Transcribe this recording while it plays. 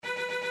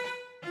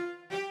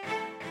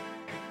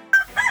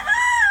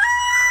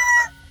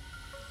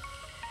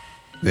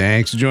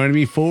Thanks for joining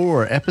me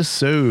for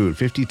episode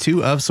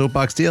 52 of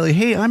Soapbox Daily.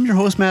 Hey, I'm your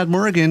host, Matt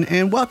Morgan,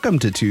 and welcome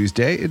to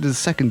Tuesday. It is the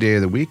second day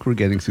of the week. We're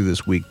getting through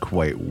this week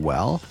quite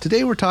well.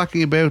 Today, we're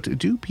talking about,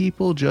 do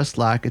people just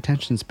lack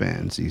attention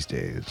spans these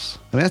days?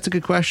 I mean, that's a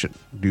good question.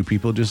 Do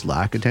people just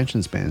lack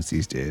attention spans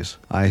these days?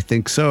 I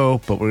think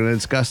so, but we're going to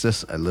discuss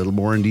this a little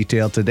more in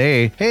detail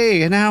today.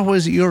 Hey, and how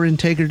was your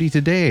integrity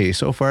today?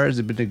 So far, has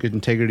it been a good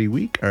integrity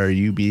week? Are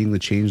you being the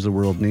change the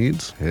world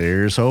needs?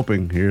 Here's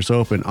hoping. Here's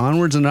hoping.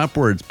 Onwards and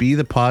upwards. Be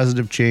the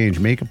positive change.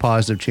 Make a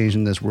positive change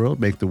in this world.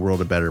 Make the world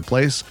a better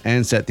place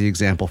and set the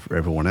example for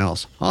everyone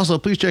else. Also,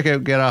 please check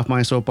out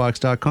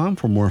getoffmysoapbox.com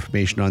for more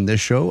information on this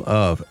show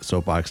of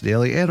Soapbox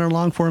Daily and our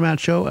long format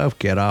show of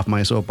Get Off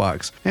My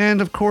Soapbox.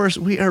 And of course,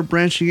 we are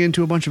branching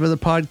into a bunch of other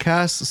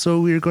podcasts,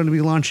 so we are going to be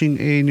launching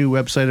a new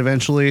website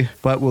eventually,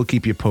 but we'll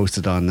keep you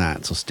posted on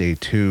that, so stay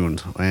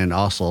tuned. And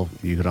also,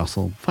 you can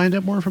also find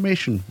out more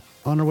information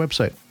on our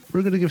website.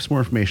 We're going to give some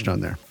more information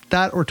on there.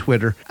 That or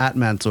Twitter at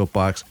Mad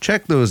Soapbox.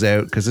 Check those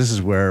out because this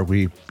is where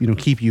we,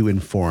 keep you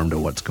informed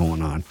of what's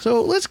going on.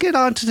 So let's get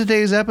on to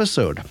today's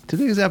episode.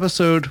 Today's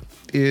episode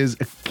is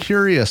a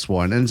curious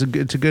one, and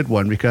it's a good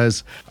one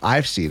because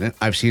I've seen it.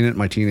 I've seen it in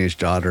my teenage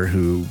daughter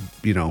who,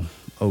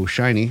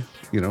 shiny.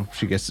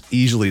 She gets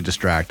easily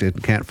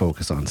distracted, can't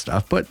focus on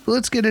stuff. But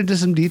let's get into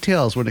some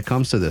details when it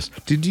comes to this.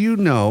 Did you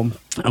know?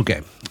 Okay,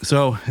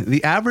 so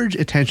the average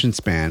attention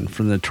span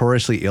for the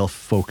notoriously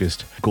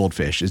ill-focused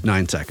goldfish is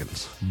 9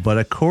 seconds. But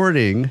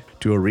according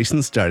to a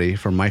recent study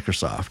from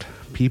Microsoft,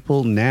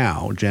 people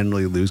now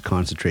generally lose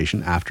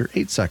concentration after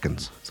 8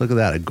 seconds. So look at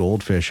that. A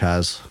goldfish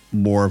has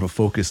more of a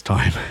focus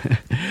time.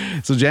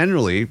 So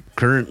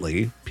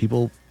currently,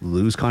 people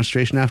lose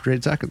concentration after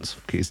 8 seconds.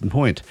 Case in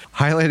point,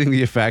 highlighting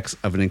the effects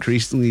of an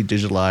increasingly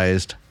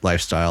digitalized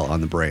lifestyle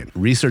on the brain.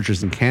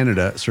 Researchers in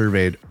Canada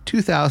surveyed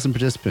 2,000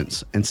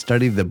 participants and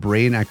studied the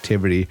brain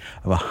activity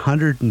of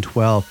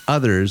 112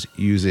 others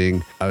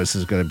using, this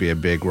is going to be a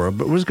big word,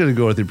 but we're just going to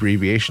go with the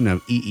abbreviation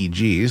of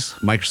EEGs.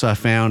 Microsoft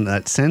found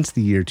that since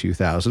the year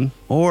 2000,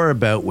 or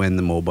about when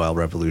the mobile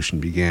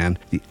revolution began,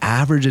 the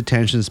average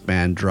attention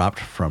span dropped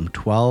from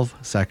 12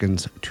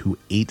 seconds to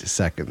 8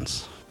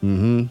 seconds.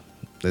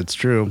 That's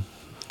true.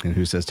 And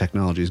who says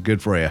technology is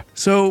good for you?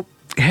 So,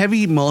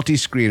 heavy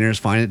multi-screeners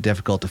find it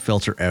difficult to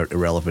filter out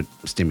irrelevant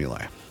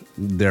stimuli.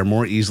 They're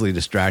more easily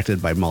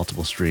distracted by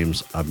multiple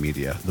streams of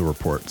media, the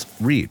reports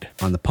read.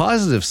 On the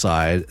positive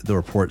side, the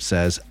report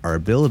says our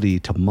ability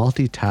to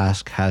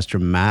multitask has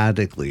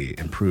dramatically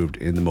improved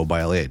in the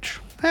mobile age.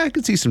 I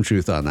could see some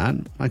truth on that.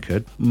 I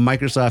could.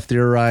 Microsoft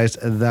theorized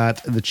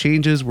that the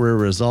changes were a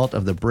result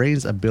of the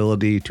brain's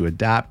ability to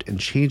adapt and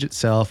change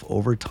itself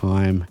over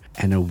time,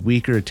 and a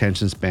weaker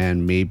attention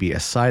span may be a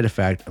side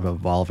effect of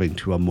evolving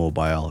to a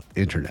mobile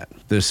internet.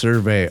 The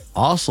survey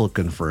also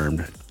confirmed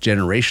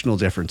generational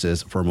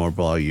differences for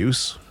mobile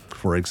use.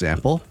 For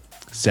example,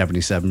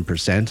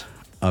 77%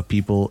 of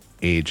people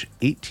age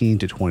 18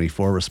 to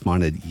 24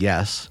 responded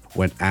yes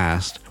when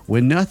asked,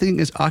 "When nothing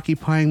is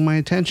occupying my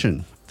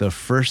attention, the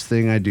first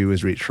thing I do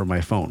is reach for my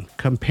phone,"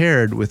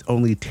 compared with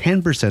only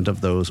 10%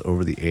 of those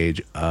over the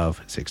age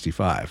of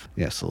 65.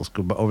 Yes, so let's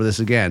go over this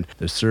again.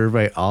 The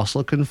survey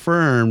also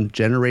confirmed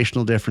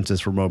generational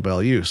differences for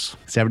mobile use.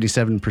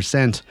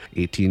 77%,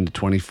 18 to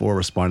 24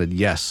 responded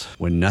yes.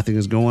 When nothing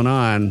is going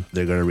on,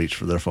 they're going to reach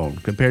for their phone,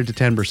 compared to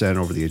 10%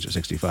 over the age of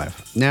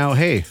 65. Now,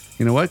 hey,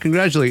 you know what?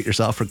 Congratulate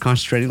yourself for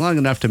concentrating long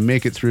enough to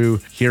make it through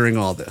hearing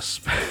all this.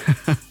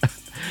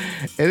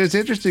 And it's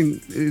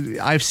interesting.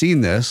 I've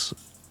seen this.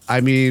 I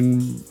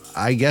mean,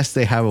 I guess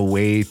they have a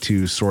way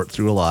to sort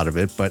through a lot of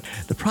it, but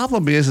the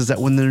problem is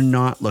that when they're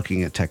not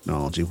looking at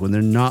technology, when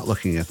they're not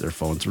looking at their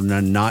phones, when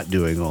they're not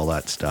doing all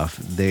that stuff,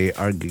 they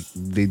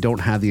don't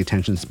have the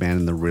attention span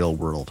in the real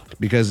world.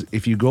 Because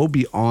if you go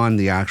beyond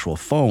the actual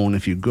phone,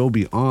 if you go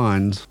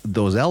beyond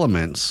those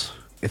elements,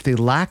 if they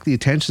lack the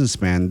attention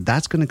span,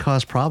 that's going to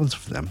cause problems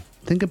for them.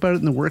 Think about it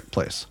in the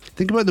workplace.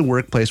 Think about the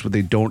workplace where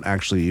they don't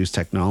actually use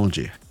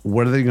technology.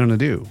 What are they going to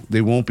do?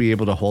 They won't be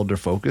able to hold their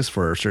focus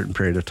for a certain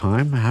period of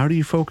time. How do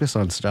you focus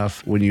on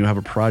stuff when you have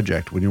a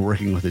project, when you're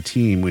working with a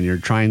team, when you're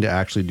trying to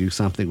actually do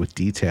something with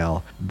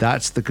detail?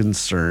 That's the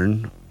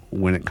concern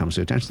when it comes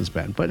to attention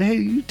span. But hey,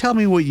 you tell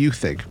me what you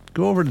think.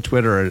 Go over to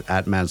Twitter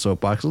at Mad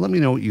Soapbox and let me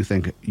know what you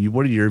think.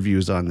 What are your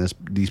views on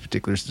these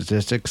particular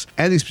statistics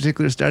and these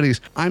particular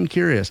studies? I'm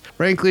curious.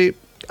 Frankly,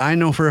 I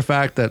know for a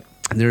fact that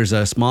there's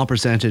a small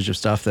percentage of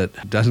stuff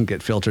that doesn't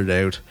get filtered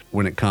out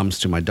when it comes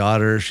to my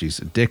daughter. She's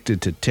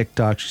addicted to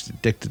TikTok. She's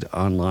addicted to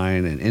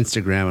online and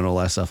Instagram and all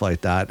that stuff like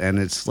that. And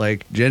it's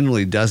like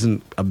generally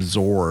doesn't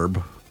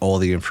absorb all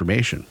the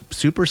information.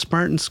 Super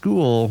smart in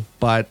school,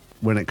 but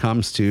when it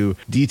comes to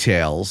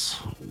details,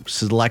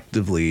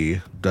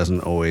 selectively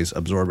doesn't always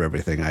absorb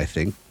everything, I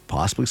think.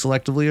 Possibly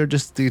selectively, or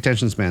just the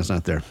attention span's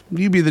not there.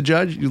 You be the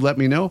judge. You let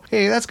me know.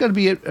 Hey, that's going to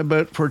be it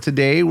about for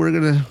today. We're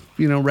going to,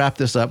 wrap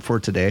this up for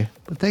today.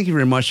 But thank you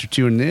very much for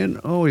tuning in.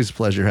 Always a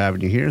pleasure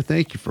having you here.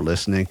 Thank you for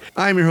listening.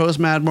 I'm your host,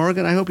 Matt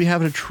Morgan. I hope you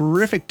have a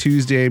terrific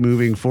Tuesday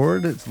moving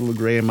forward. It's a little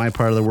gray in my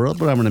part of the world,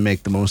 but I'm going to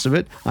make the most of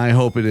it. I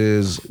hope it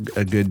is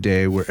a good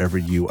day wherever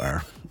you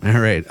are. All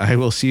right. I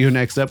will see you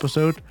next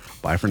episode.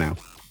 Bye for now.